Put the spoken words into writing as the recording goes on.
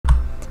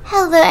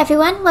Hello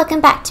everyone,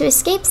 welcome back to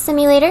Escape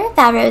Simulator.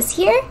 Valrose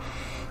here.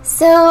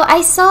 So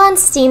I saw on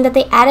Steam that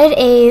they added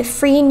a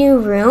free new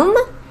room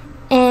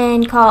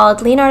and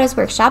called Leonardo's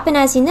Workshop, and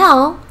as you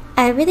know,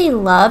 I really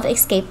love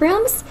escape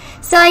rooms.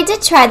 So I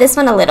did try this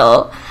one a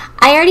little.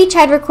 I already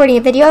tried recording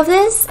a video of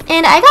this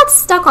and I got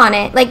stuck on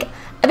it. Like,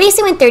 I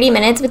basically went 30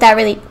 minutes without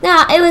really,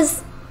 it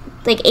was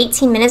like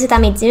 18 minutes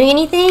without me doing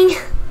anything.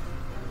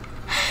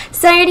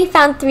 So I already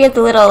found 3 of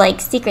the little like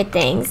secret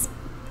things.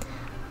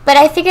 But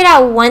I figured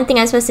out one thing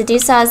I'm supposed to do,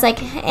 so I was like,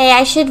 hey,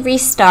 I should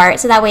restart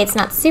so that way it's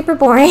not super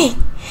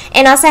boring.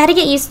 And also I had to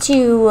get used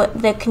to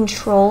the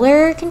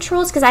controller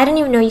controls because I didn't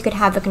even know you could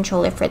have a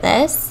controller for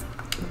this.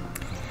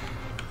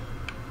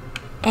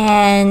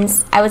 And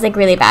I was like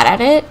really bad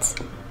at it.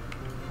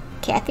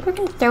 Okay, I think we're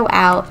gonna throw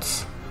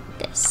out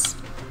this.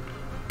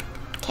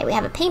 Okay, we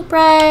have a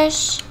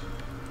paintbrush.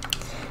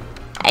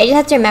 I just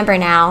have to remember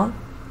now.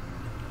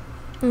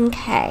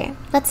 Okay,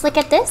 let's look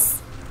at this.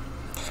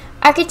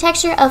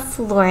 Architecture of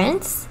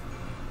Florence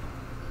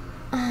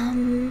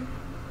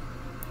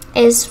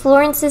is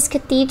Florence's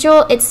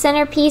cathedral. Its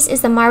centerpiece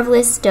is the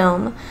marvelous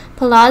dome.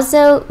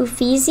 Palazzo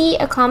Uffizi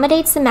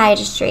accommodates the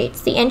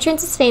magistrates. The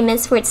entrance is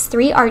famous for its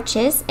 3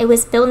 arches. It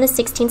was built in the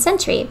 16th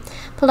century.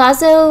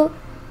 Palazzo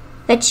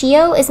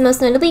Vecchio is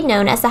most notably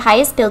known as the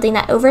highest building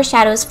that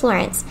overshadows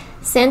Florence.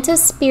 Santo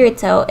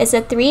Spirito is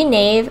a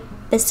 3-nave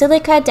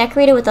basilica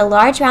decorated with a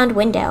large round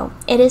window.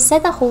 It is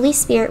said the Holy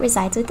Spirit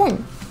resides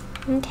within.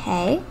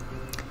 Okay.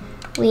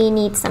 We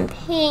need some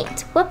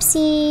paint.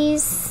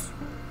 Whoopsies.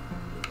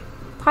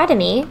 Pardon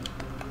me.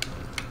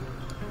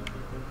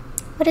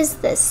 What is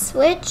this?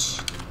 Switch?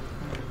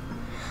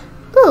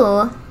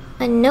 Ooh,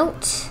 a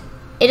note.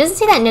 It doesn't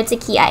say that note's a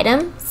key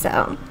item,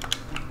 so.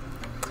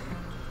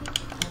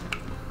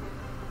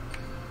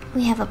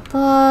 We have a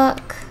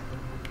book.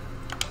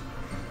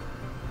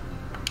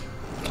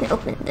 Can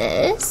open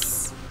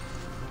this.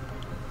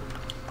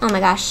 Oh my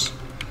gosh.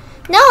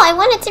 No, I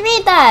wanted to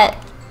read that.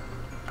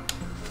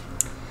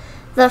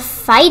 The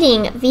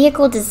fighting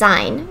vehicle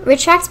design.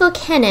 Retractable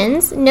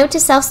cannons. Note to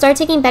self, start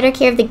taking better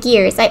care of the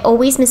gears. I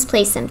always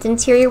misplace them. The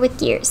interior with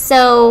gears.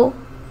 So,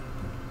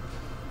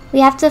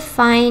 we have to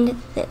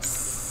find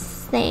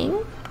this thing.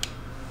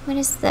 What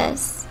is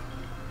this?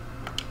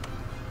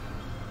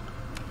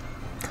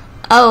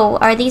 Oh,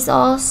 are these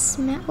all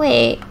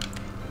wait.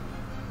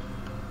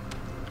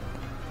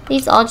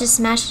 These all just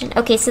smashed in.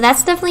 Okay, so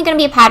that's definitely going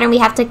to be a pattern we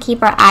have to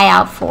keep our eye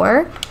out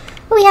for.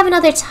 Oh, we have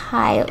another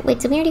tile. Wait,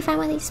 did we already find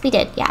one of these? We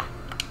did, yeah.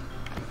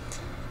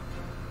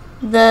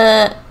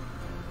 The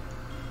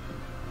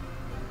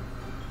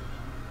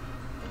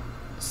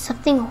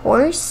something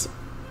horse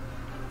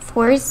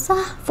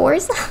Forza.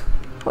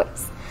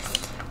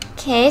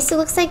 Okay, so it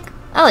looks like,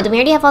 oh, did we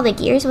already have all the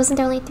gears? Wasn't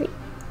there only 3?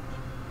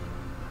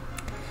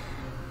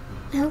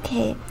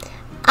 Okay,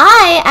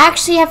 I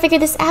actually have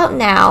figured this out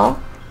now.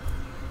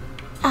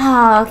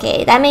 Oh,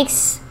 okay, that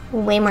makes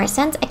way more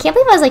sense. I can't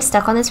believe I was like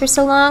stuck on this for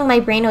so long. My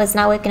brain was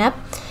not waking up.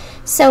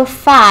 So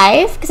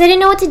 5, because I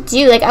didn't know what to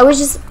do. Like, I was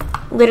just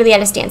literally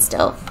at a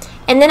standstill.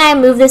 And then I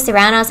moved this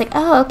around. I was like,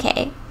 oh,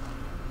 okay.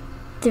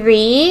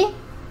 3.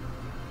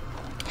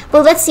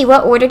 Well, let's see.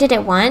 What order did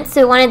it want?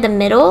 So it wanted the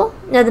middle.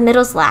 No, the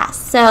middle's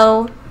last.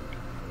 So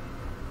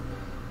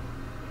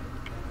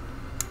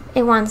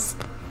it wants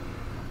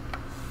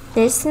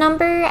this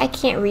number. I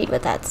can't read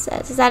what that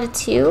says. Is that a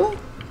 2?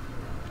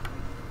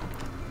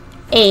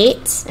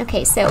 8.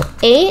 Okay, so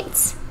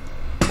 8.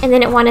 And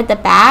then it wanted the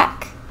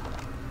back.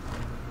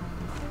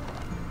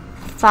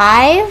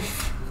 5.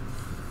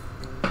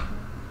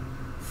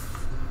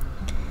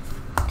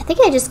 I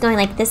think I'm just going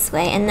like this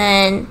way, and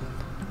then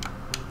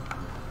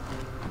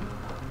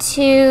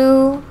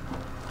 2,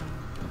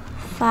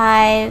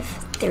 5,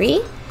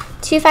 3.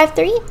 2, 5,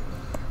 3.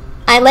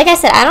 Like I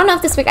said, I don't know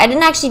if this worked. I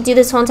didn't actually do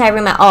this whole entire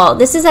room at all.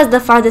 This is as the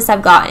farthest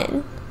I've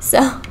gotten.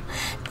 So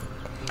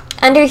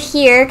under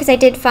here, because I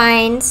did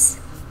find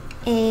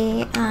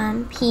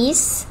a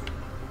piece,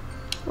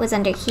 was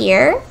under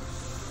here.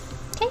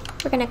 Okay,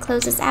 we're gonna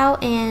close this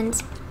out,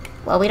 and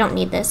well, we don't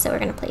need this, so we're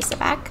gonna place it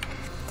back.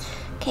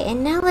 Okay,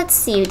 and now let's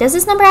see. Does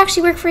this number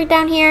actually work for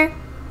down here?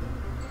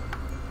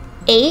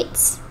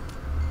 8,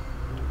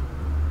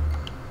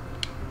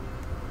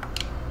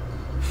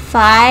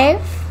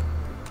 5,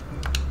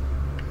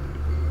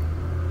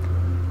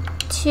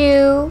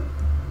 2,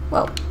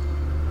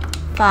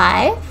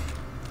 5,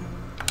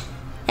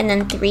 and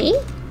then 3.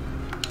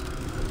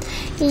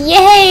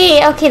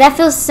 Yay! Okay, that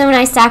feels so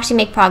nice to actually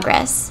make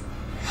progress.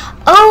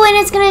 Oh, and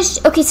it's gonna,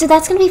 okay, so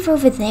that's gonna be for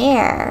over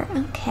there.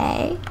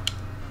 Okay.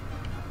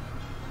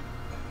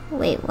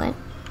 Wait, what?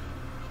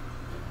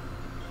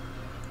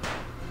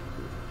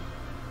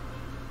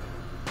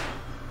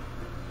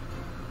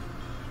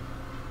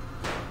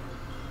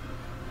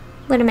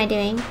 What am I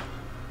doing?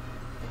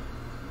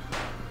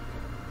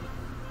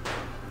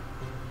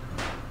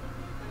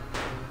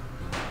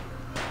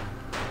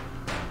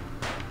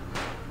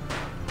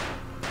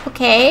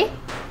 Okay.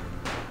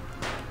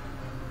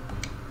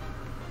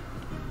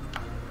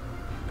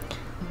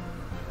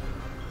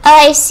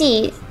 Oh, I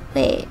see.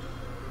 Wait.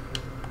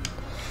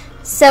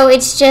 So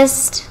it's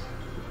just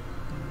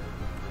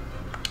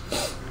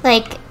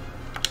like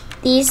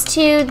these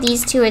two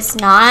it's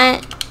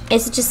not.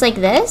 Is it just like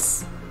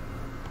this?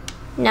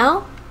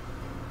 No?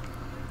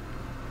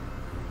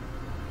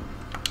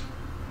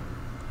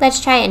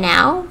 Let's try it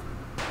now.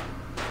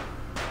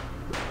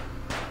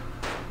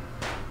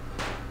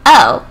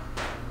 Oh.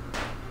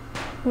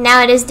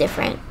 Now it is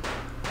different.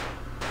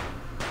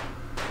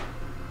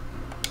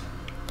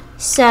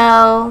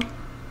 So,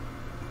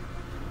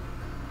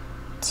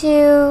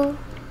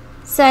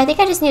 so I think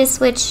I just need to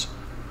switch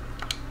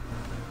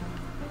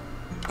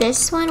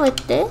this one with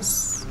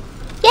this.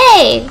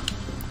 Yay!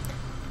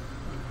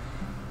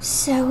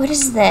 So what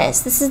is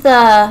this? This is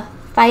the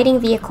fighting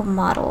vehicle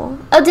model.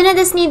 Oh, didn't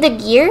this need the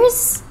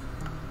gears?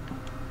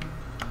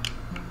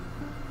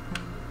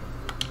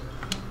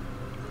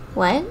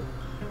 What?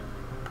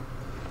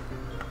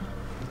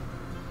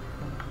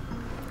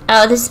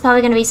 Oh, this is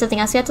probably going to be something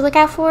else we have to look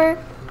out for.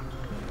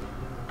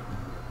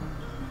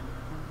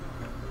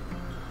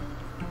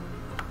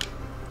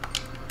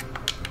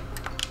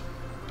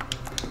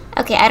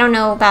 Okay, I don't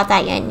know about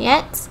that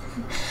yet.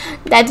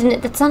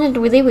 That sounded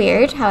really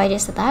weird how I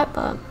just said that,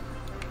 but.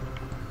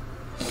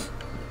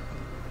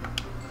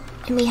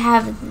 And we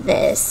have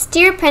this.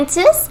 Dear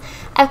Princess,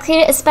 I've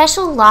created a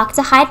special lock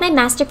to hide my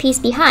masterpiece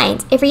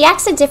behind. It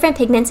reacts to different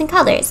pigments and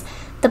colors.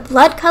 The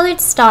blood-colored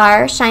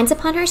star shines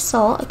upon her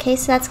soul. Okay,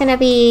 so that's gonna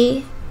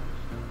be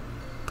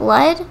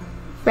blood,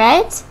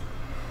 red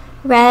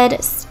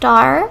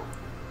star.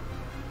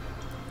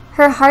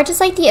 Her heart is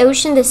like the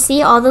ocean, the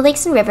sea, all the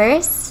lakes and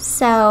rivers.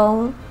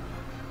 So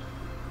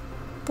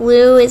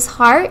blue is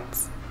heart.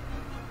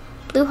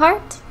 Blue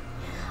heart.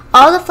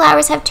 All the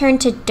flowers have turned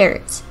to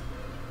dirt.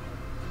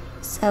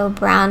 So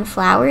brown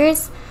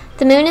flowers.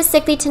 The moon is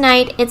sickly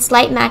tonight. Its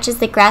light matches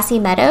the grassy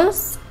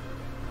meadows.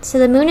 So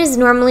the moon is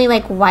normally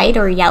like white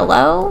or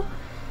yellow,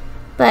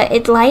 but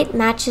its light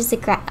matches the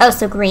grass. Oh,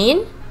 so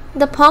green.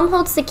 The poem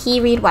holds the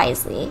key. Read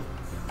wisely.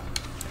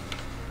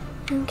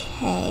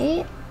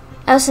 Okay.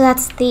 Oh, so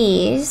that's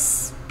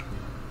these.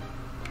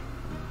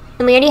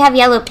 And we already have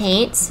yellow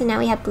paint, so now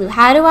we have blue.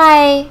 How do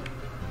I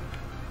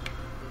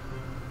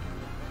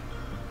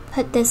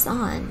put this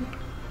on?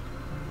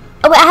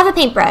 Oh, wait, I have a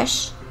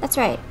paintbrush. That's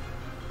right.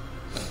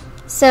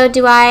 So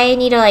do I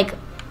need to like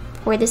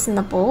pour this in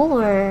the bowl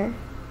or?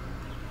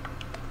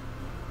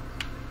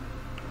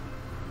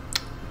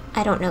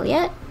 I don't know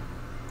yet.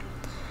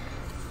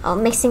 Oh,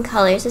 mixing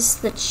colors. This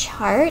is the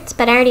chart,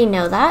 but I already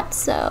know that,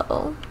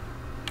 so.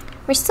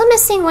 We're still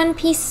missing one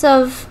piece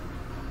of.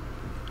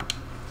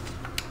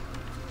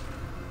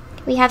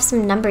 We have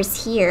some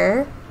numbers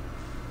here.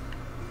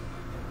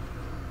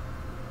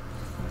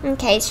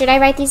 Okay, should I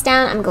write these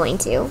down? I'm going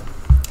to.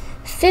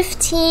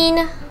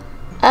 15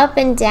 up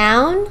and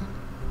down.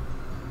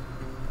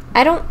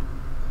 I don't.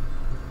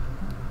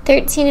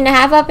 13 and a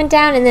half up and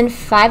down, and then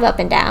 5 up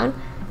and down.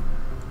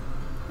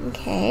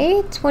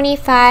 Okay,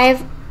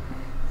 25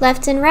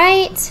 left and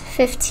right,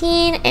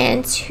 15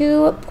 and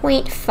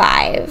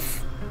 2.5.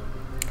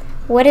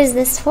 What is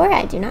this for?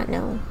 I do not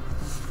know.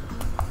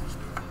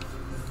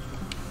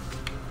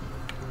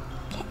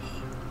 Okay.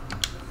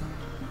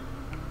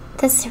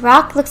 This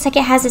rock looks like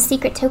it has a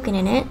secret token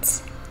in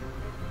it.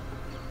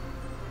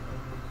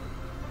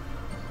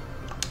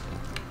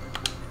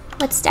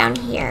 What's down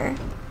here?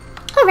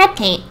 Oh, red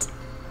paint.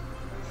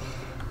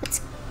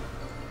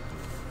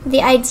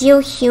 The ideal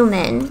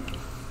human.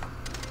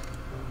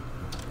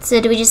 So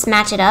do we just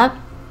match it up?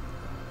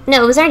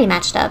 No, it was already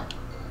matched up.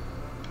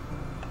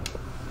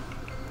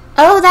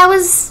 Oh, that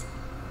was...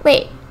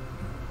 Wait.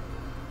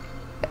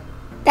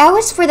 That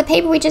was for the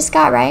paper we just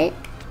got, right?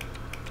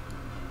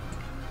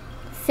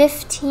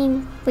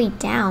 15... Wait,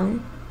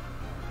 down.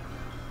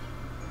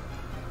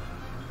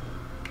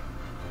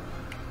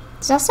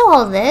 There's also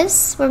all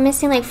this. We're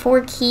missing like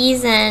 4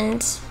 keys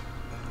and...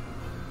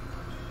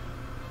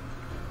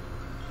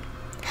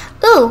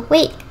 Ooh,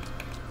 wait.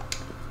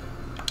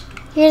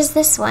 Here's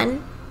this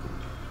one.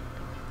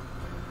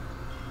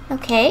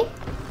 Okay.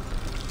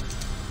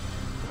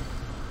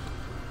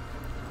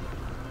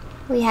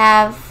 We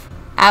have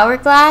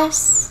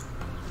hourglass.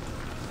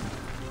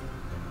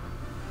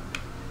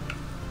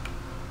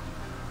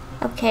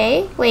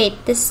 Okay,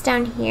 wait, this is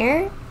down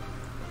here.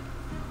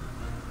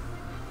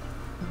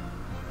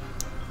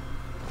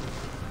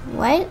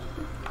 What?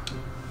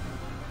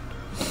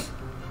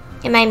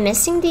 Am I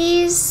missing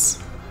these?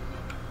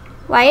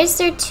 Why is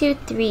there 2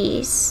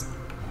 3s?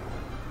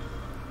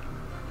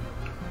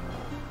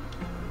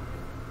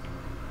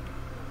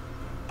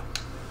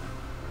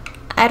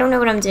 I don't know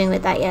what I'm doing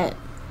with that yet.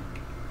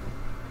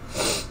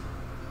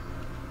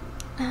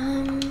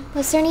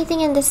 Was there anything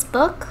in this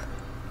book?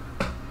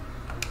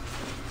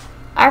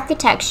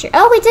 Architecture.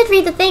 Oh, we did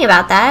read the thing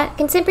about that.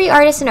 Contemporary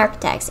artists and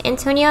architects.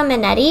 Antonio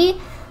Minetti,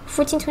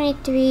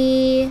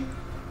 1423.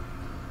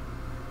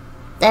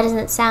 That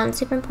doesn't sound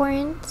super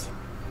important.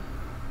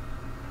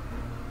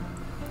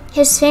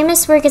 His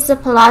famous work is the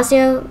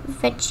Palazzo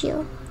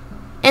Vecchio.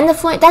 And the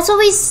Florence. That's what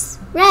we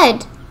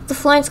read. the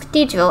Florence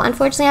Cathedral.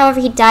 Unfortunately,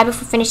 however, he died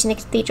before finishing the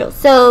cathedral.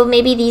 So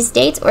maybe these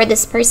dates or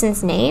this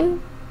person's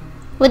name?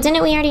 Well,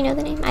 didn't we already know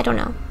the name? I don't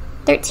know.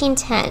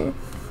 1310.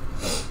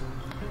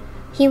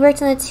 He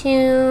worked on the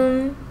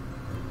tomb.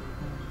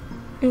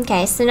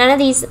 Okay, so none of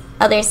these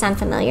others sound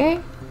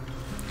familiar.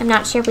 I'm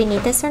not sure if we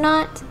need this or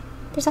not.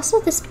 There's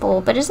also this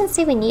bowl, but it doesn't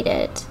say we need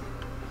it.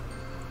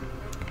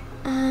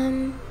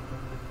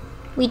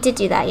 We did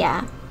do that,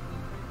 yeah.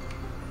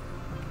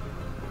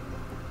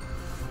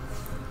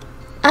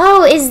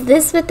 Oh, is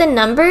this with the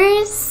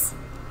numbers?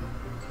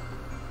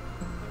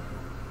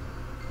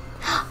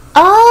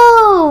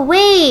 Oh,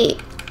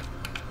 wait.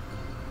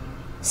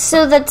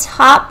 So the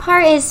top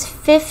part is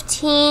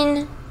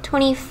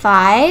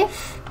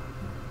 1525.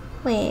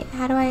 Wait,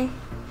 how do I...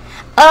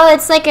 Oh,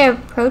 it's like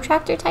a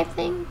protractor type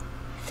thing?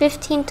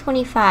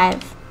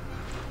 1525.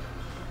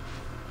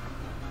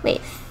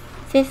 Wait,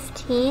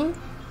 15?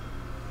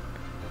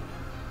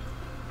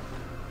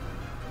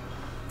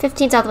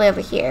 15's all the way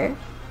over here.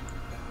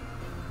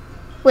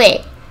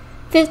 Wait,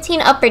 15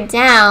 up or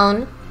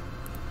down,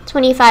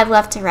 25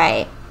 left to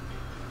right.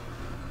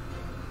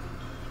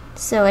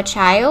 So a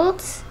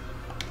child?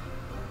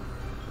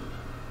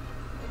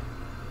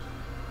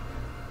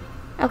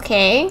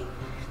 Okay.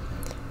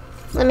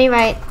 Let me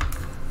write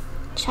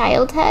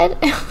child head.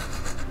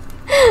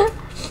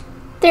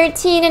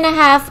 13 and a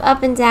half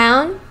up and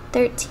down.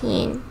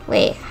 13.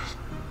 Wait.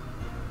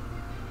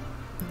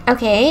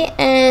 Okay,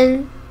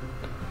 and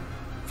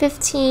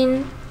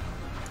 15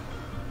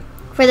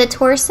 for the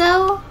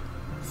torso.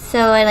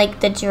 So I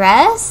like the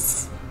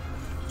dress.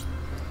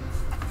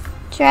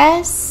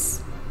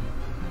 Dress.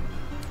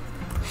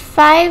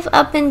 5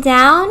 up and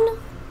down.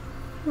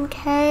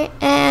 Okay,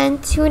 and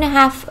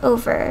 2.5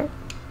 over.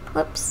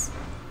 Whoops.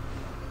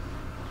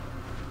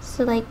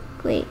 So like,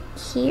 wait,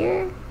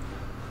 here?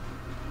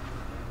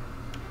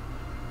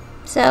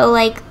 So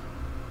like,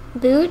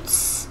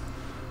 boots.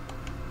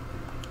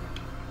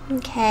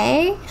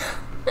 Okay.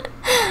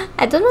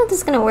 I don't know if this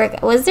is gonna work.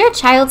 Was there a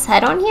child's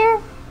head on here?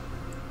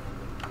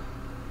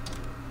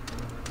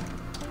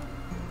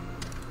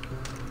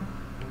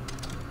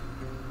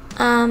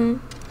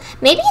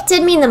 Maybe it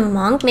did mean the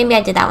monk. Maybe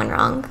I did that one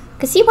wrong.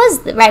 Because he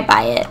was right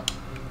by it.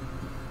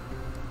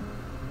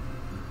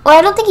 Well,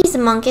 I don't think he's a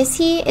monk, is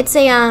he? It's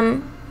a,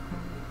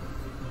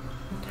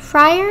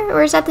 friar?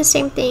 Or is that the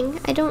same thing?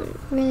 I don't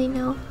really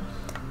know.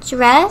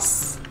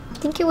 Dress? I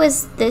think it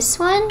was this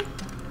one?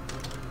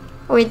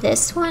 Or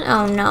this one?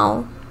 Oh,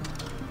 no.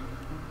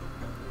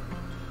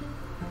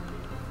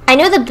 I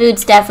know the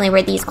boots definitely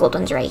were these gold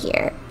ones right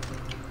here.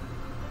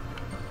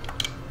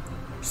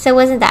 So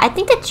wasn't that? I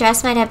think the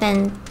dress might have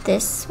been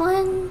this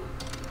one.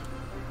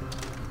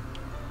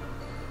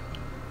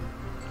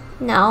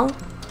 No.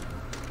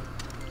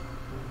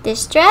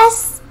 This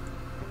dress?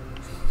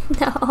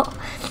 No.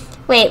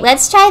 Wait,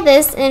 let's try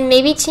this and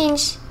maybe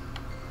change.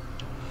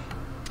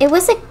 It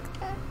was a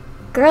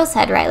girl's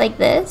head, right? Like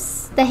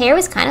this? The hair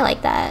was kind of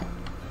like that.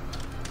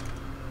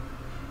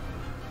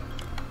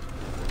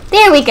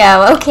 There we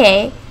go.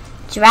 Okay.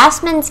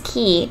 Draftsman's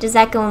key. Does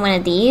that go in one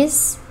of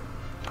these?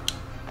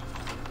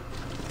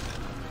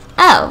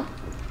 Oh.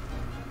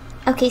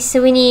 Okay,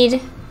 so we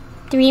need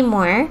 3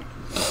 more.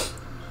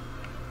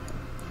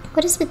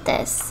 What is with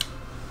this?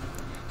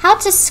 How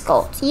to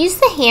sculpt. Use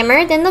the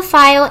hammer, then the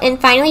file, and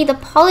finally the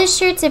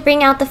polisher to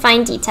bring out the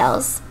fine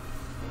details.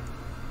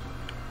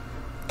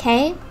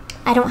 Okay.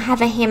 I don't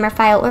have a hammer,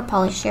 file, or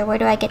polisher. Where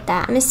do I get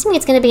that? I'm assuming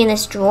it's going to be in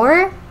this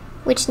drawer,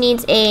 which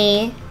needs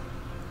a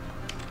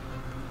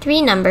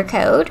 3-number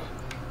code.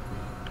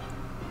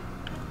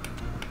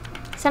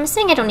 So I'm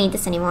assuming I don't need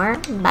this anymore.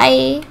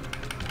 Bye.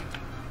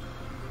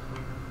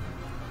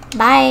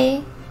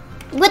 Bye.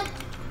 What?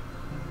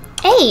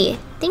 Hey,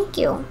 thank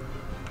you.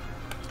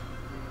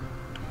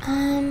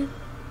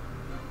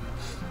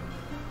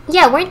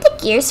 Yeah, weren't the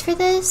gears for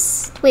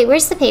this? Wait,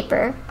 where's the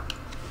paper?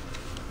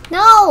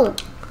 No!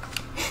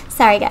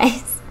 Sorry,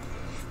 guys.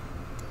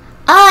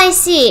 Oh, I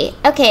see.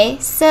 Okay,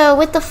 so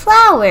with the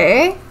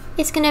flower,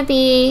 it's gonna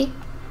be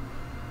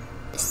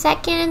the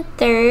 2nd and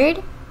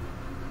 3rd,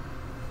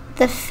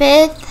 the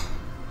 5th,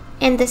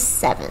 and the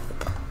 7th.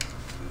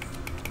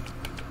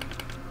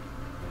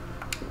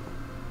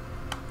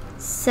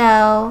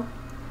 So,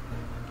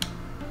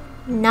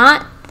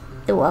 not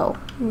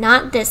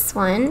this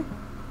one.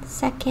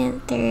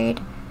 2nd,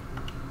 3rd,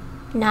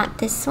 not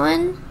this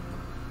one.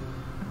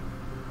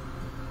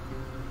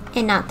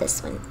 And not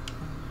this one.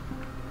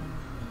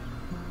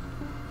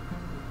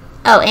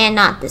 Oh, and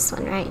not this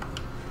one, right?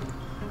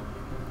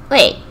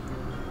 Wait.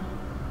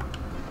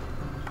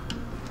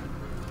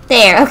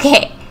 There,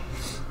 okay.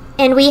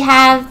 And we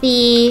have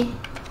the...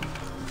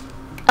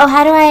 Oh,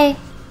 how do I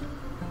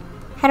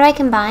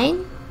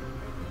combine?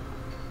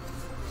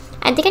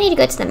 I think I need to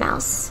go to the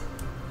mouse.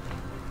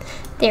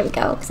 There we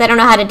go, because I don't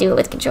know how to do it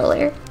with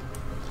controller.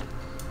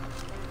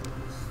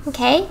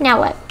 Okay, now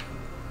what?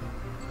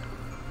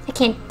 I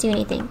can't do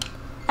anything.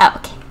 Oh,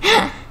 okay.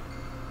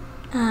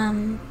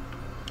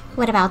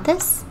 What about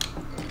this?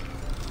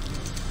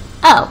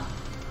 Oh.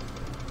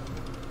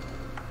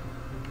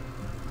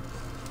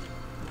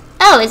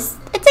 Oh, it's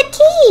a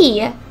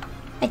key.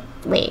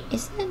 Wait,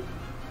 is it?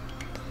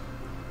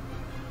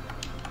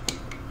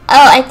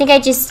 Oh, I think I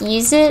just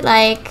use it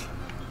like...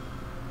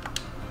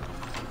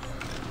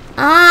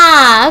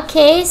 Ah,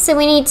 okay, so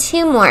we need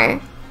 2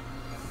 more.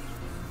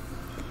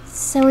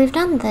 So we've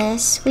done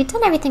this. We've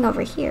done everything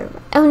over here.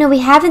 Oh no, we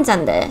haven't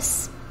done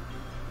this.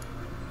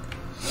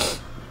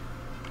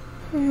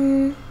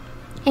 And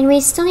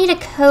we still need a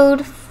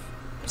code.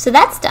 So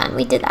that's done.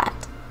 We did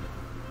that.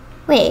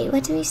 Wait,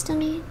 what do we still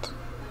need?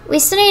 We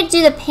still need to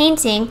do the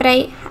painting, but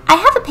I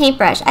have a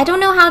paintbrush. I don't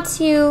know how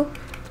to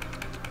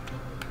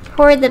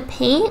pour the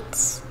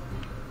paint.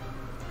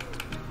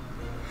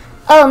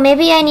 Oh,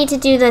 maybe I need to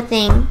do the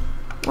thing.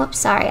 Whoops,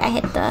 sorry, I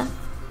hit the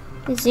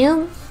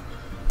zoom.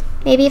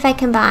 Maybe if I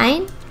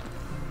combine.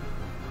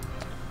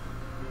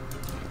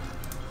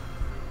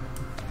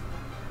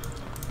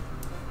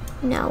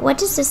 No, what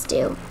does this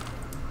do?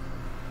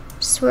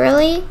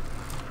 Swirly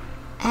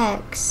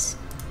X.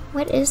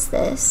 What is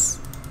this?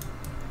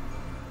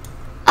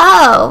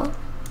 Oh!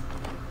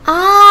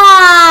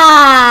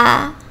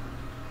 Ah!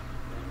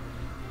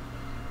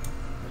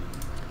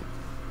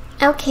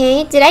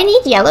 Okay, did I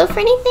need yellow for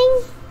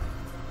anything?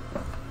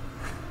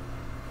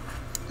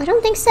 I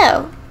don't think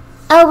so.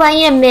 Oh, well, I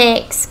need to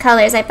mix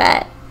colors, I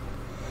bet.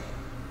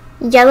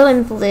 Yellow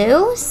and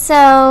blue,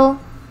 so...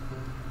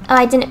 Oh,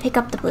 I didn't pick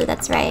up the blue,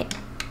 that's right.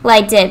 Well,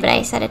 I did, but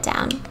I set it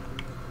down.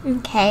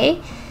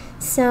 Okay,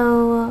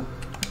 so...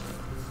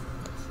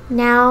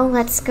 Now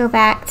let's go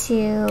back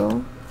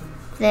to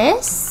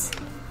this.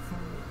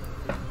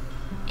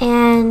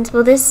 And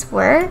will this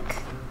work?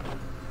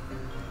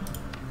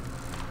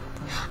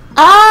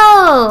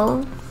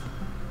 Oh!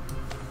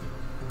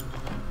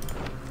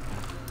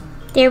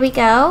 There we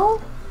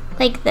go.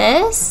 Like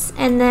this.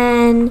 And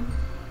then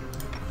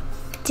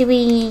do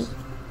we...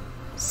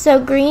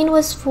 So green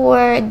was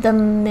for the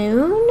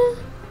moon?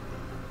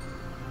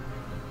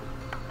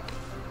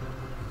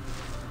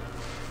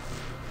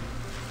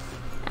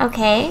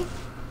 Okay.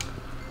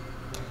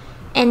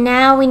 And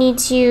now we need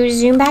to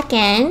zoom back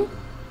in.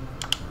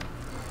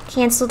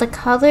 Cancel the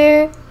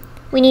color.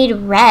 We need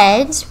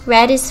red.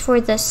 Red is for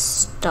the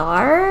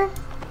star.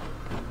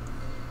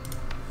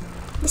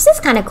 This is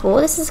kind of cool.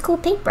 This is a cool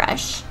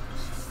paintbrush.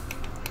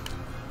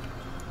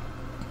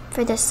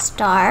 For the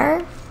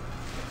star.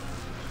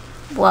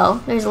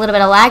 Whoa, there's a little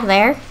bit of lag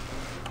there.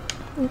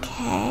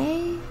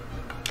 Okay.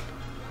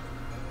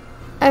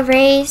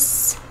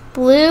 Erase.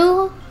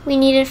 Blue, we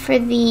need it for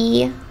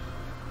the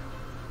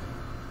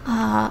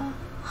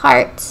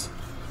heart.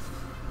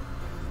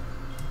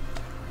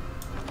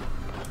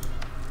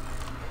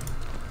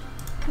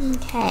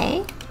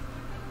 Okay.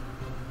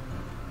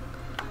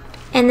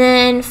 And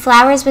then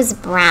flowers was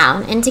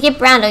brown. And to get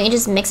brown, don't you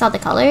just mix all the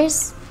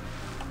colors?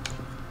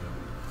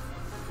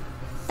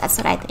 That's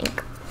what I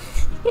think.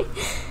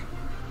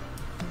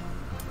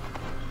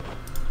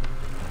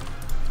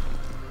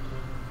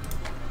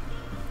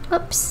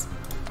 Oops.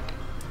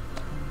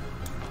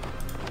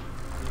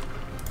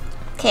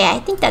 Okay, I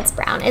think that's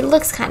brown. It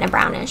looks kind of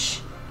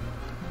brownish.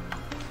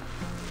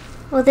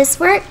 Will this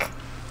work?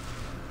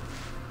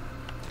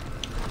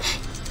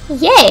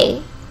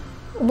 Yay!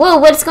 Whoa,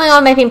 what's going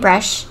on with my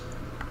paintbrush?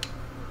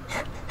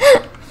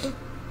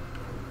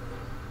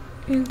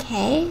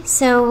 Okay,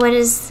 so what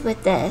is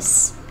with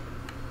this?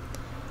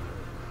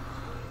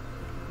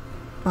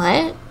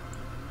 What?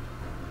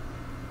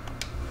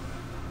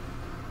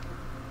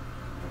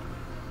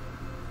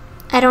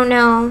 I don't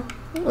know.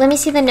 Let me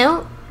see the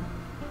note.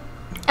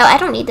 Oh, I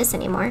don't need this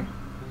anymore.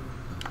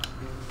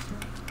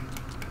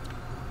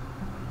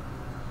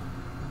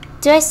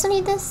 Do I still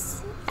need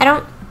this? I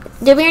don't...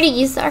 Did we already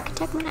use the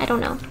architect one? I don't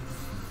know.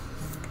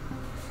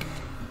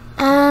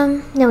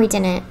 No, we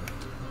didn't.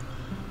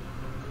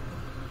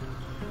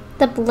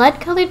 The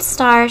blood-colored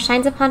star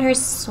shines upon her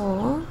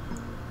soul.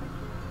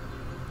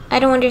 I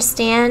don't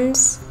understand.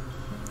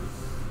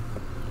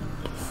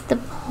 The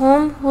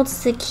poem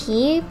holds the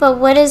key, but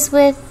what is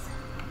with...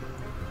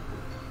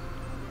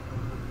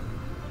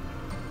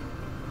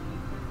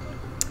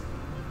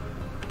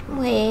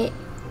 Wait.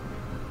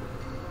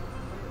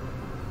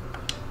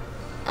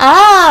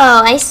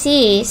 Oh, I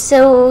see.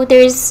 So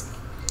there's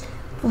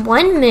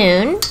one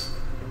moon.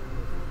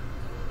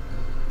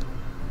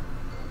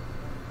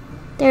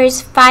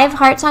 There's 5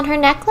 hearts on her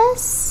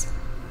necklace.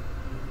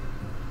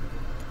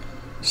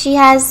 She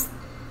has,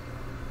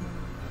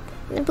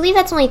 I believe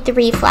that's only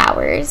 3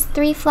 flowers.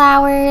 3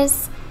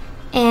 flowers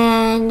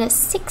and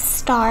 6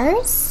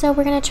 stars. So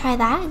we're going to try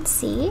that and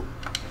see.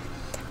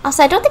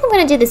 Also, I don't think I'm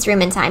going to do this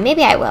room in time.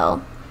 Maybe I will.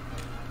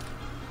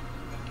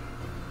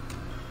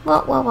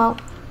 Whoa, whoa, whoa.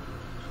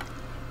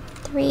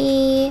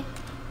 3,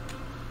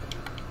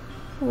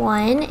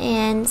 1,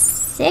 and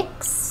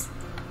 6.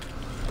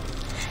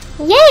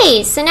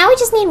 Yay! So now we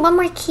just need one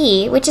more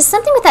key, which is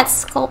something with that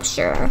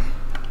sculpture.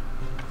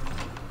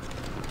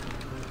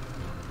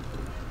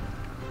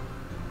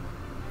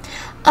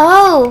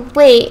 Oh,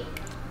 wait.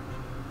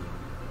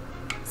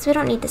 So we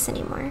don't need this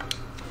anymore.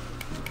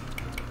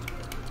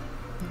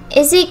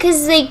 Is it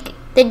because, like,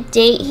 the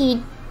date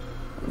he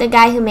the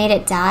guy who made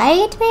it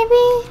died,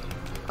 maybe?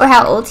 Or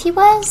how old he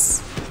was?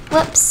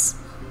 Whoops.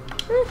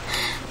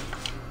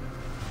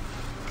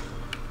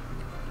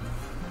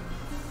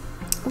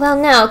 Well,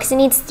 no, because it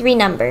needs 3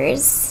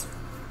 numbers.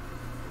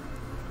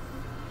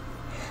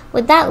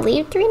 Would that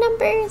leave 3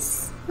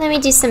 numbers? Let me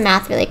do some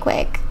math really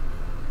quick.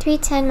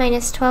 310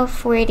 minus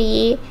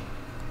 1240.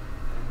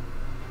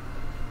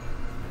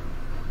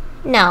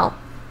 No,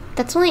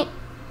 that's only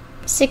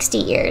 60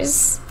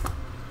 years.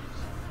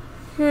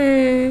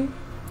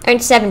 Or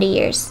 70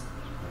 years.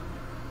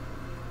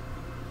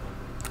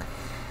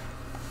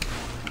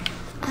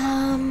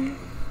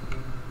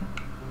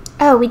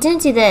 Oh, we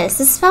didn't do this.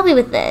 This is probably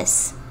with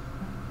this.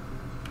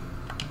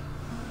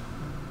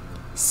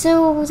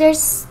 So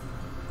there's...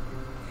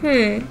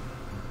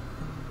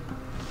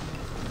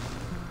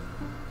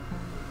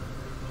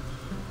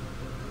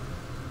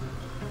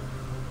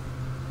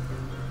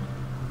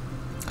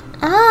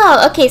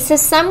 Oh, okay, so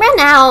some run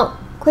out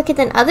quicker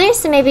than others,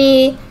 so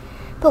maybe...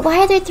 But why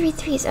are there 3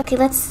 threes? Okay,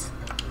 let's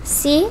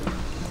see.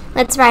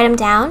 Let's write them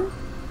down.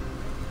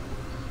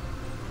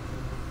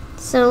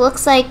 So it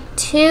looks like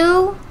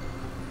 2,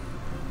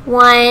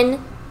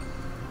 1,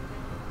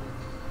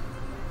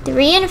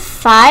 3, and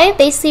 5.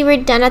 Basically,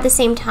 we're done at the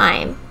same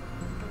time.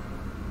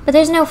 But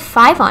there's no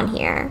 5 on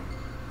here.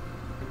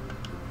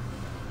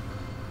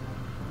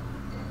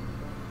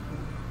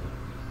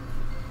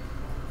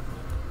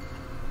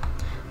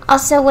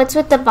 Also, what's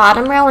with the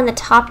bottom row and the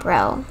top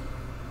row?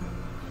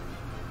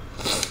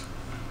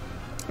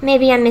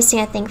 Maybe I'm missing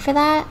a thing for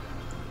that.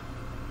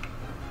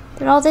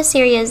 But all this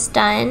area is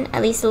done.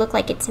 At least it looked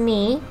like it to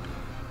me.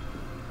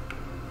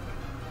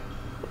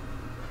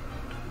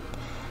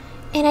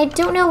 And I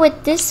don't know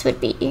what this would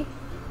be.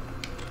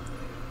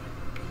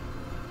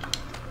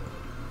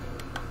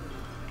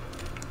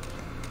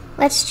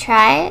 Let's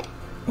try it.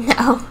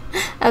 No.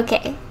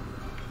 Okay.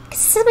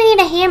 Because we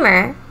need a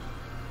hammer.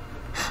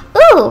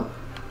 Ooh!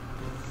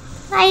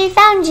 I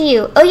found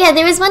you. Oh yeah,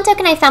 there was one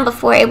token I found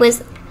before. It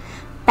was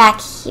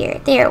back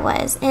here. There it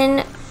was.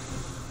 And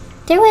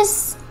there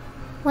was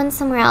one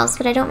somewhere else,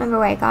 but I don't remember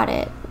where I got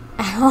it.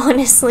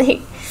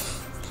 Honestly.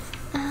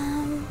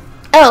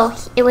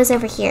 Oh, it was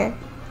over here.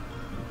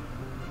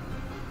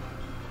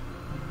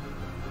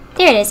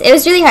 There it is. It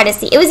was really hard to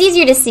see. It was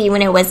easier to see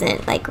when it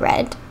wasn't like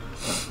red.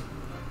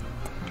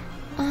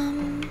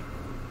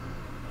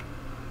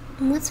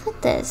 What's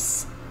with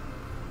this?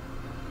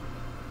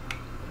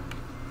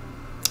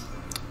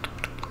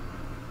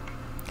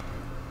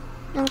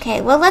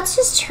 Okay, well, let's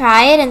just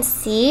try it and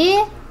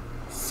see.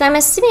 So I'm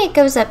assuming it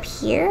goes up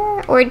here,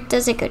 or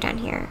does it go down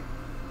here?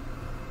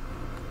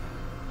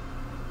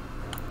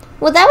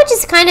 Well, that would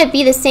just kind of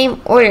be the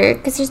same order,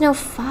 because there's no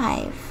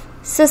 5.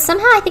 So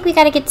somehow I think we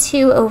gotta get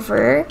 2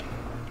 over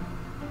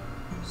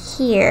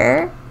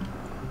here.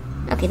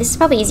 Okay, this is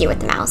probably easier with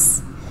the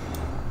mouse.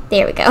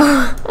 There we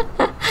go.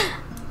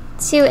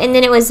 2, and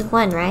then it was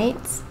 1, right?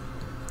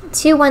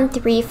 2, 1,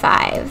 3,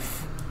 5.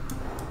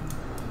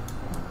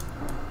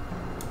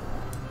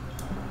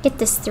 Get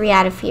this 3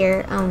 out of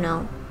here. Oh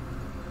no.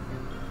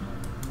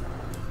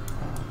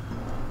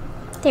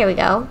 There we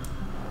go.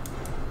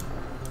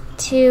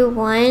 2,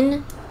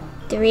 1,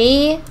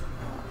 3.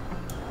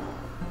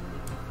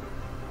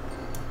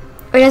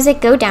 Or does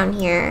it go down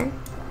here?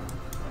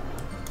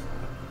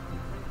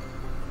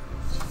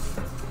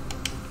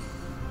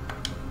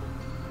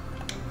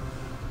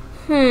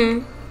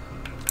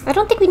 I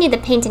don't think we need the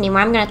paint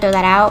anymore. I'm gonna throw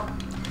that out.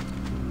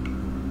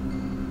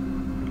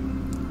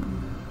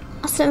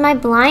 Also, am I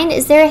blind?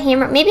 Is there a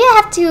hammer? Maybe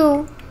I have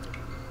to...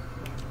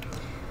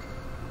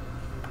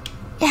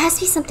 It has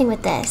to be something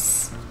with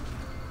this.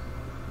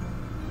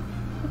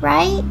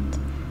 Right?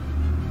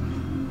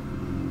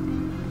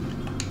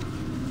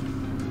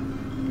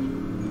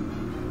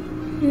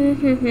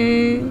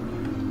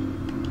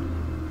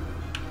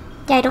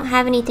 Yeah, I don't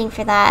have anything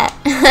for that.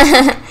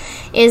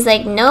 It's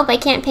like, nope, I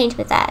can't paint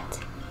with that.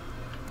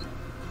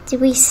 Do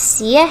we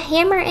see a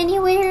hammer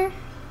anywhere?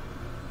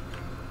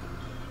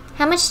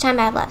 How much time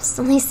I have left? It's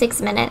only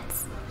 6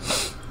 minutes.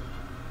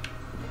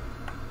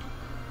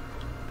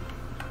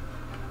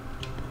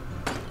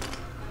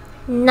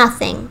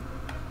 Nothing.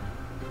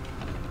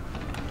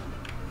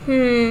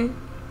 It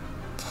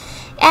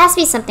has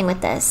to be something with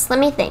this. Let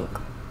me think.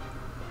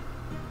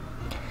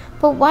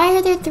 But why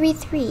are there 3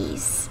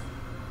 threes?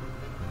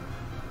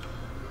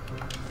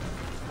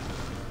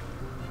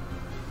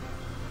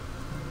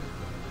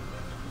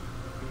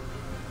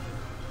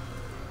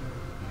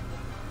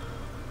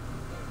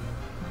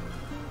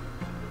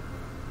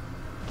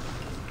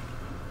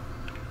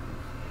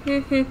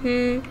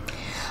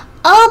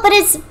 Oh, but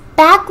it's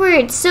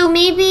backwards. So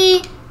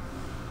maybe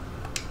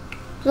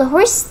the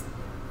horse,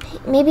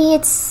 maybe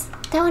it's,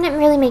 that wouldn't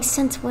really make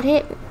sense, would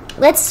it?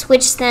 Let's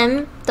switch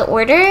them, the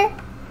order.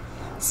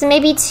 So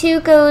maybe 2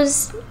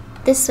 goes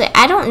this way.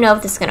 I don't know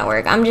if this is gonna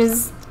work. I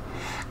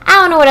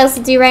don't know what else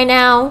to do right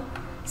now.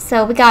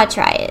 So we gotta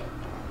try it.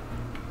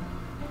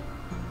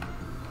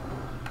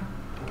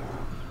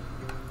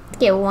 Let's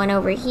get 1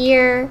 over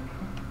here.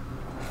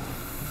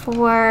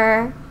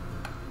 4.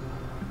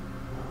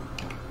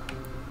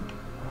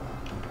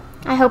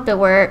 I hope it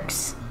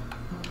works.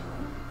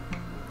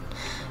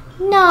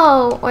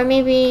 No, or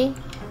maybe...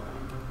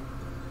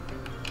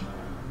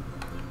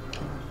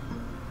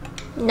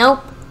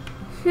 Nope.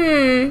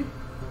 I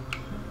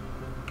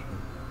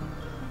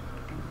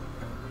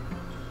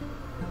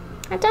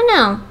don't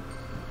know.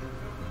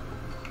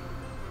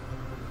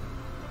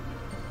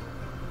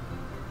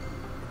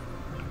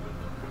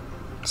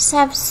 Just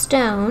have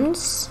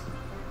stones.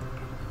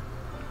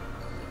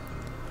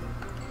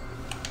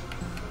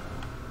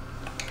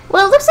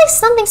 Well, it looks like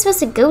something's supposed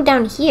to go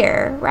down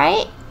here,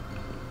 right?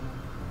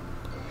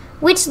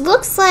 Which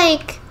looks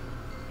like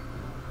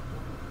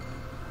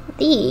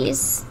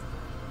these.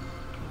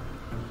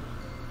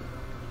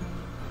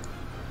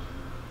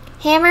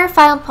 Hammer,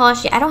 file, and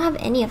polish. I don't have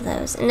any of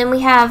those. And then we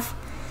have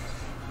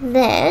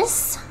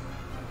this.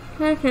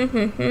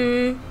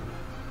 Do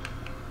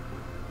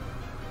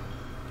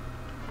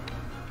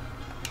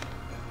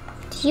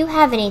you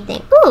have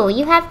anything? Ooh,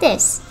 you have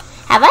this.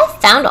 Have I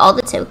found all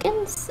the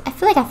tokens? I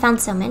feel like I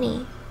found so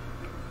many.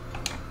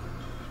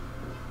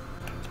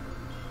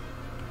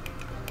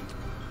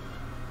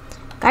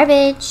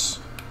 Garbage.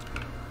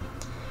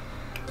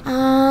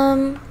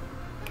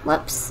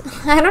 Whoops.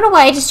 I don't know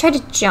why I just tried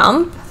to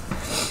jump.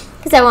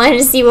 Because I wanted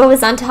to see what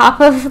was on top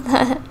of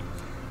the...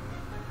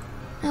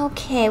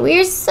 Okay,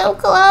 we're so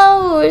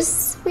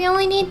close. We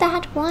only need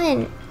that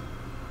one.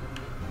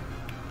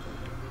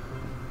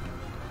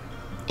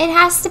 It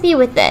has to be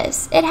with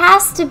this. It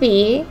has to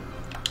be.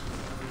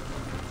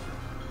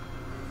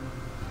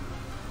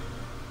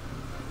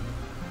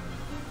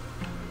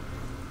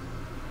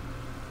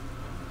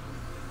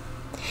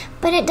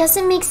 But it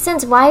doesn't make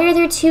sense. Why are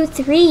there 2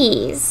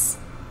 3s?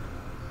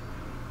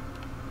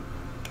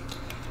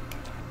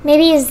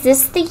 Maybe is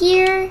this the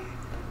year?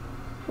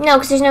 No,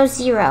 because there's no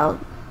 0.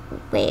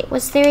 Wait,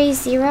 was there a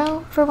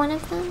 0 for one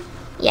of them?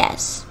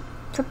 Yes,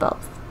 for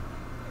both.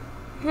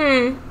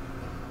 I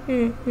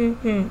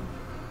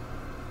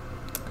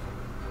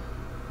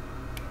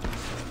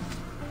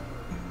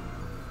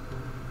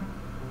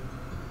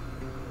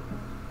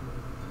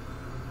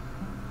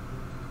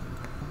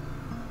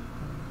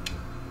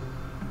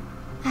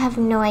have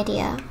no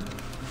idea.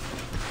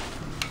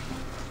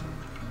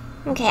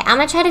 Okay, I'm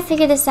gonna try to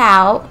figure this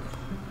out.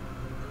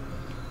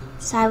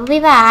 So I will be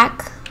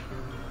back.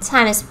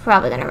 Time is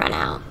probably gonna run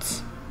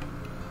out.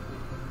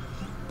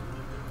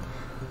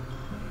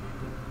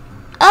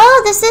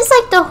 Oh, this is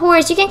like the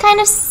horse. You can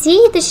kind of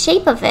see the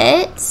shape of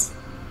it.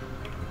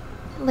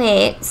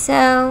 Wait,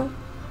 so...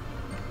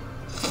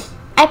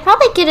 I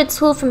probably get a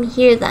tool from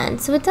here then.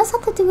 So it does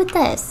have to do with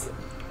this.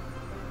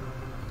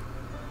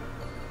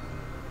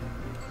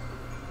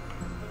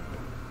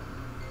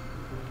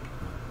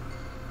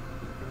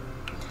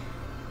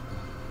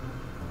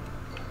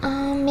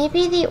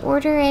 Maybe the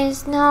order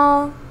is...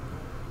 No.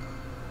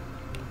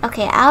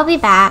 Okay, I'll be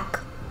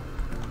back.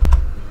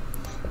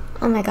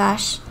 Oh my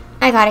gosh.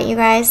 I got it, you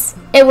guys.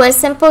 It was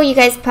simple. You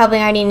guys probably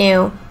already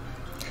knew.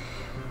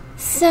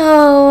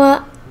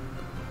 So,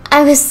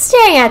 I was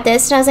staring at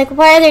this and I was like,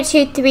 why are there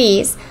 2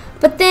 3s?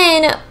 But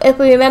then, if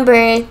we remember,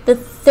 the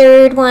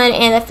 3rd one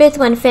and the 5th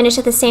one finished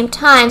at the same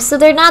time. So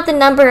they're not the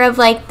number of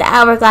like the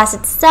hourglass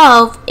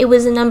itself. It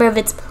was the number of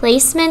its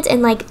placement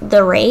in like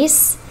the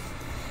race.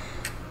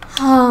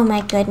 Oh my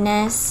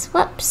goodness.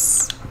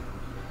 Whoops.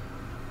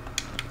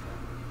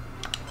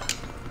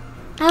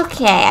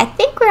 Okay, I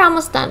think we're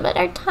almost done, but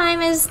our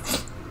time is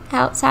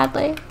out,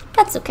 sadly.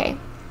 That's okay.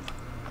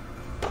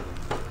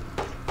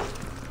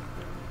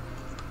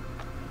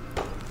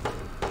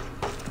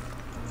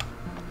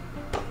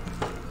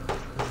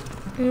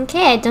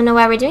 Okay, I don't know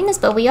why we're doing this,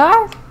 but we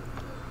are.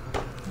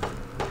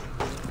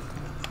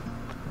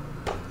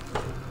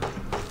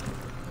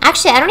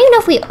 Actually, I don't even know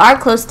if we are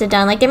close to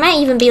done. Like, there might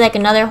even be like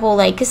another whole,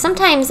 like, because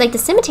sometimes like the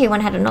cemetery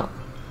one had a no.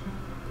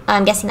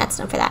 I'm guessing that's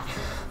done for that.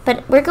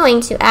 But we're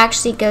going to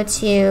actually go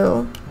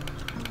to...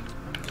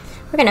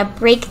 We're going to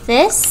break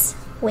this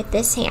with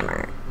this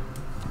hammer.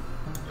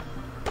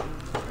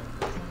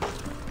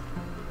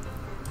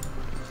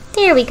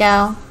 There we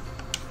go.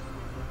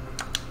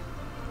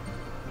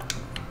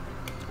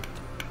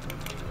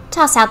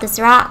 Toss out this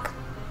rock.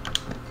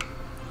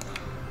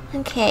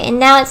 Okay, and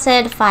now it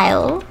said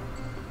file.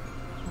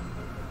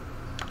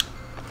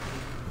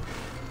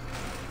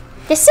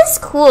 This is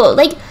cool.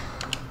 Like,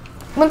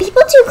 when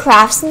people do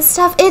crafts and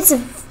stuff, it's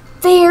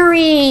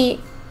very,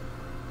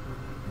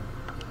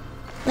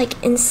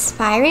 like,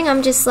 inspiring.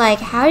 I'm just like,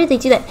 how did they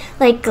do that?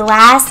 Like,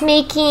 glass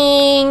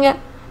making,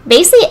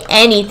 basically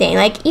anything.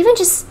 Like, even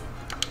just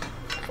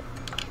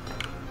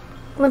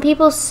when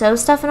people sew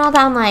stuff and all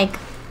that, I'm like,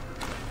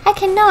 I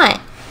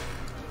cannot.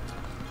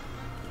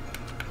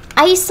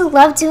 I used to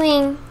love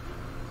doing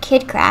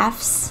kid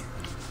crafts.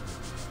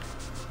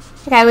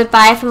 Like, I would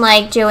buy from,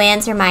 like,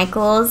 Joann's or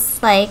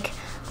Michael's. Like,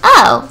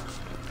 oh,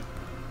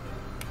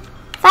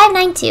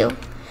 592.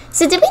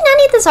 So did we not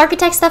need this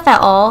architect stuff at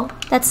all?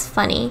 That's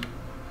funny.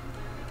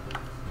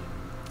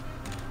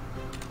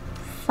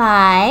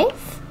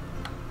 5,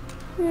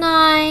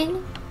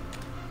 9,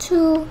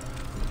 2.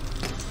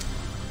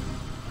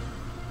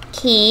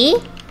 Key.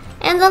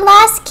 And the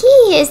last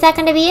key, is that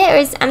going to be it? Or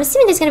I'm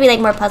assuming there's going to be like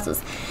more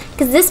puzzles.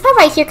 Because this part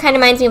right here kind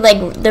of reminds me of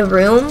like the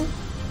room.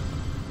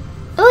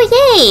 Oh,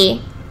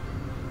 yay!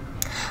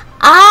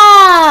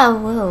 Ah,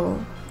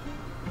 whoa.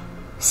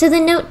 So the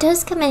note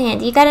does come in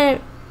handy. You gotta...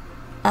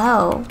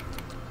 Oh.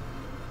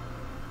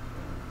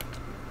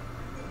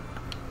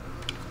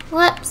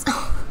 Whoops.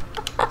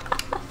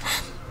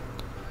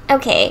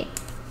 Okay.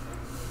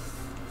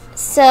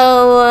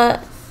 So...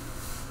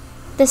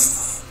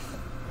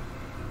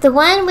 The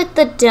one with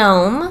the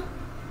dome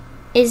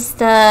is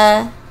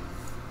the...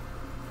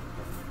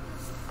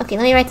 Okay,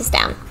 let me write this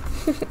down.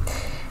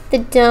 The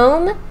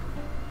dome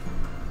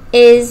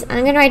is...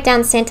 I'm gonna write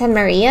down Santa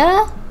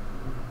Maria.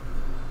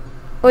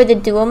 Or the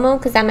Duomo,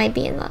 because that might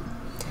be in the...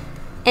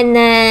 And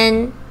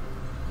then...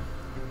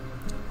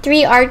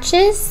 3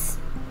 arches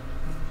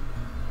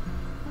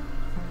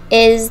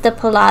is the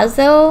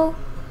Palazzo.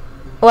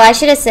 Well, I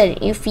should have said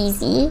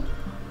Uffizi.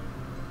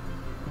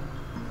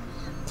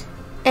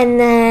 And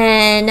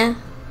then...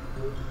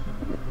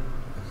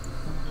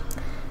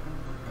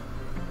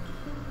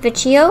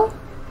 Vecchio,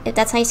 if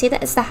that's how you say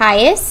that, it's the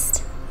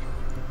highest.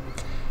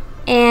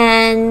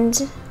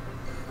 And...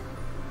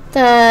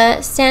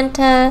 the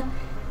Santo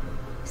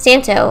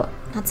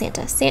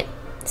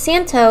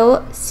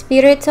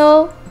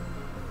Spirito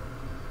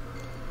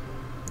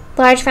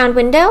large round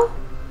window.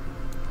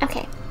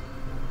 Okay.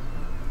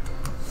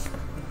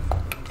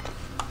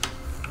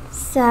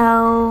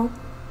 So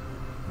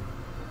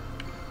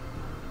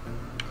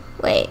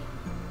wait.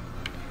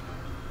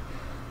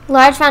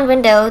 Large round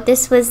window,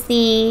 this was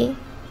the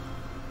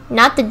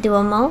not the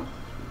Duomo.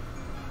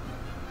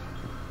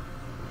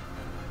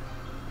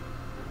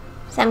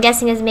 So I'm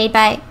guessing it's made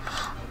by...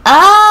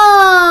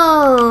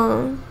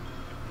 Oh!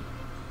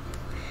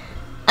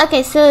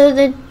 Okay, so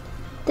the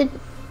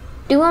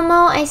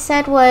Duomo I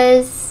said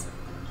was...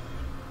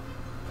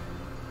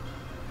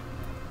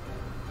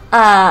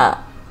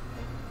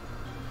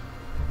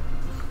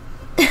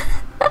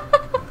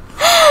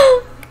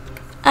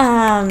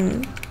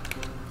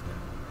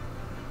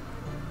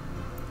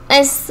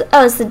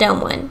 it's the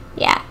dome one.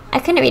 Yeah, I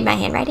couldn't read my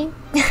handwriting.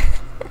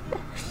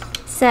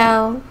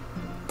 So,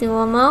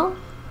 Duomo.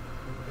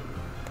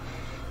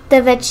 The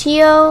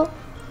Vecchio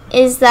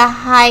is the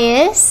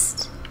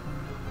highest.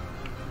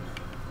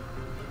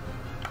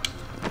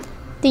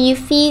 The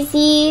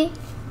Uffizi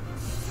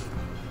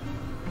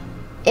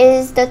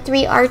is the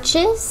 3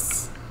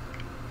 arches.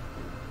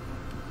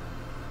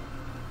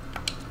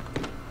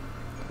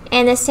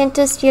 And the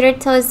Santo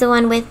Spirito is the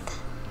one with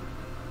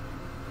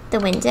the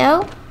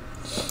window.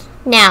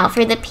 Now,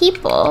 for the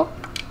people,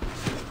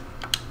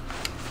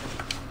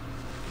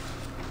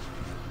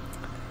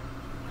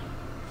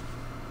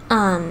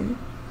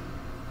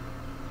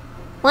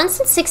 one's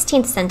in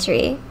 16th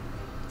century.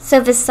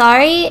 So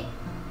Vasari.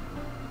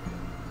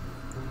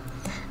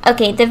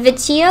 Okay, the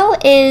Vecchio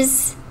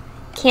is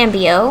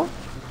Cambio.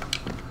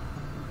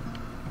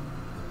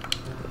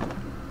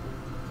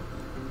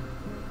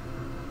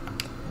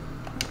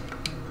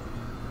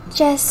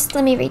 Just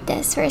let me read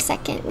this for a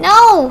second.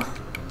 No!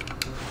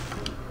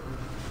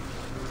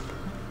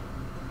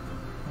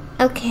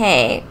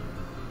 Okay.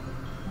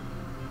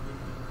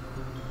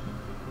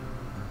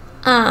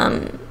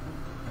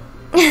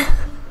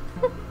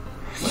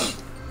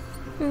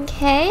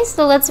 Okay,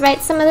 so let's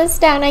write some of this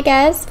down, I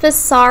guess.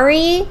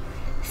 Vasari,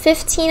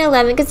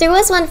 1511, because there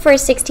was one for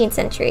 16th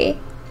century.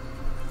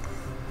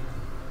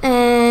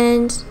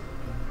 And...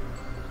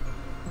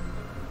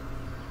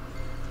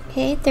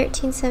 okay,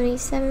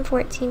 1377,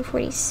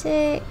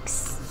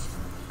 1446.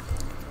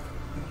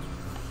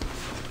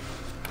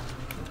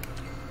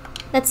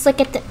 Let's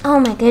look at the... oh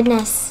my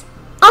goodness.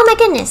 Oh my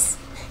goodness!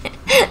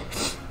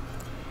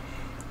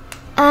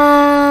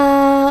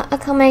 A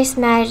commerce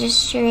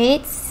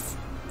magistrates.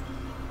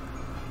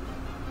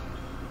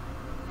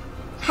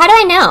 How do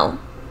I know?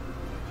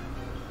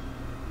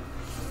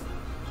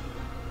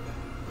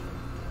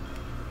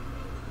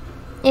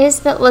 It was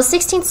built, well,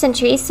 16th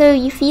century, so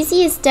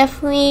Uffizi is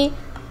definitely...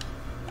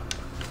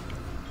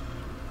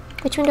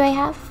 which one do I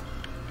have?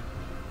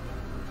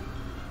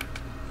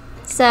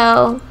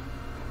 So...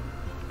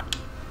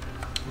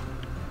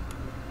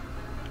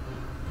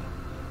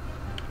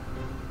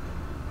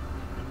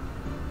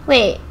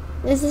 wait,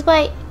 this is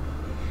why...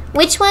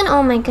 which one?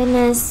 Oh my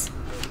goodness.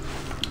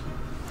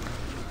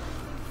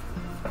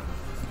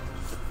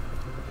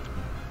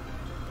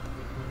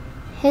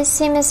 His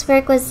famous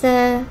work was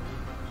the...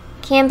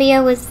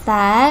 Cambio was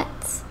that.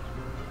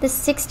 The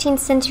 16th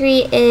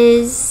century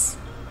is...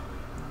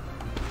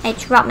 I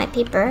dropped my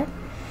paper.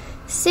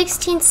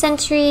 16th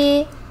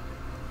century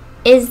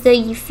is the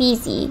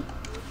Uffizi.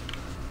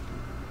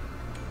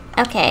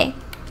 Okay.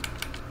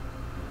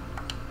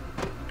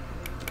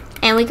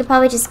 And we could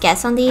probably just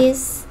guess on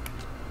these.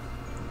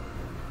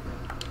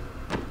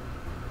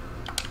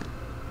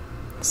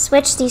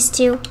 Switch these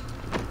two.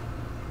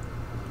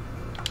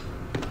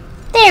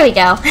 There we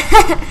go.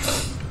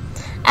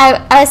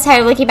 I was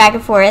tired of looking back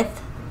and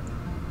forth.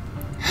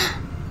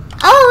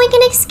 Oh, we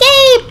can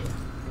escape!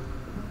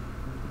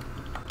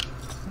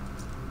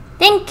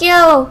 Thank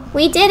you!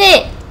 We did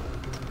it!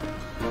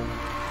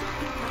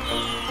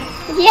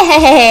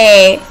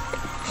 Yay!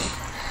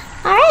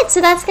 Alright,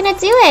 so that's gonna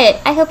do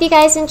it. I hope you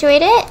guys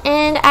enjoyed it,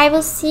 and I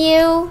will see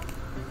you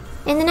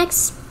in the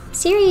next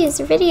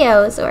series or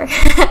videos, or...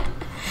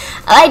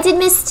 Oh, I did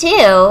miss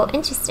 2.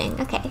 Interesting.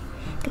 Okay.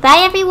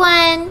 Goodbye,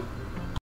 everyone!